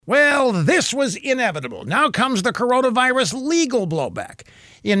Well, this was inevitable. Now comes the coronavirus legal blowback.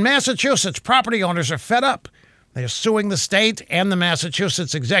 In Massachusetts, property owners are fed up. They are suing the state and the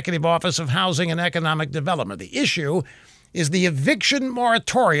Massachusetts Executive Office of Housing and Economic Development. The issue is the eviction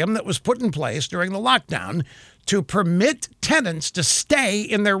moratorium that was put in place during the lockdown to permit tenants to stay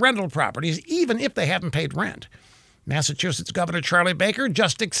in their rental properties even if they haven't paid rent. Massachusetts Governor Charlie Baker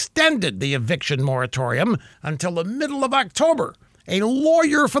just extended the eviction moratorium until the middle of October. A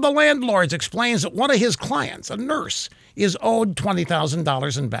lawyer for the landlords explains that one of his clients, a nurse, is owed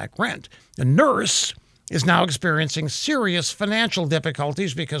 $20,000 in back rent. The nurse is now experiencing serious financial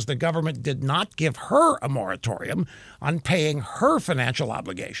difficulties because the government did not give her a moratorium on paying her financial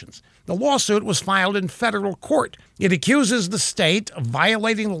obligations. The lawsuit was filed in federal court. It accuses the state of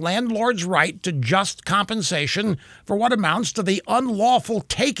violating the landlord's right to just compensation for what amounts to the unlawful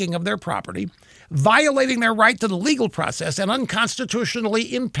taking of their property, violating their right to the legal process, and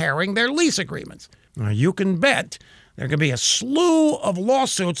unconstitutionally impairing their lease agreements. Now, you can bet there could be a slew of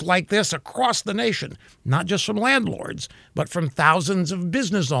lawsuits like this across the nation, not just from landlords, but from thousands of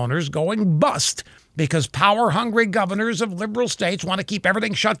business owners going bust because power-hungry governors of liberal states want to keep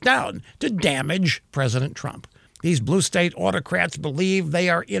everything shut down to damage President Trump. These blue state autocrats believe they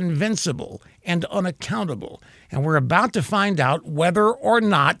are invincible and unaccountable, and we're about to find out whether or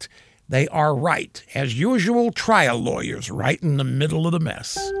not they are right. As usual, trial lawyers right in the middle of the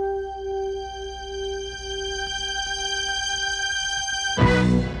mess.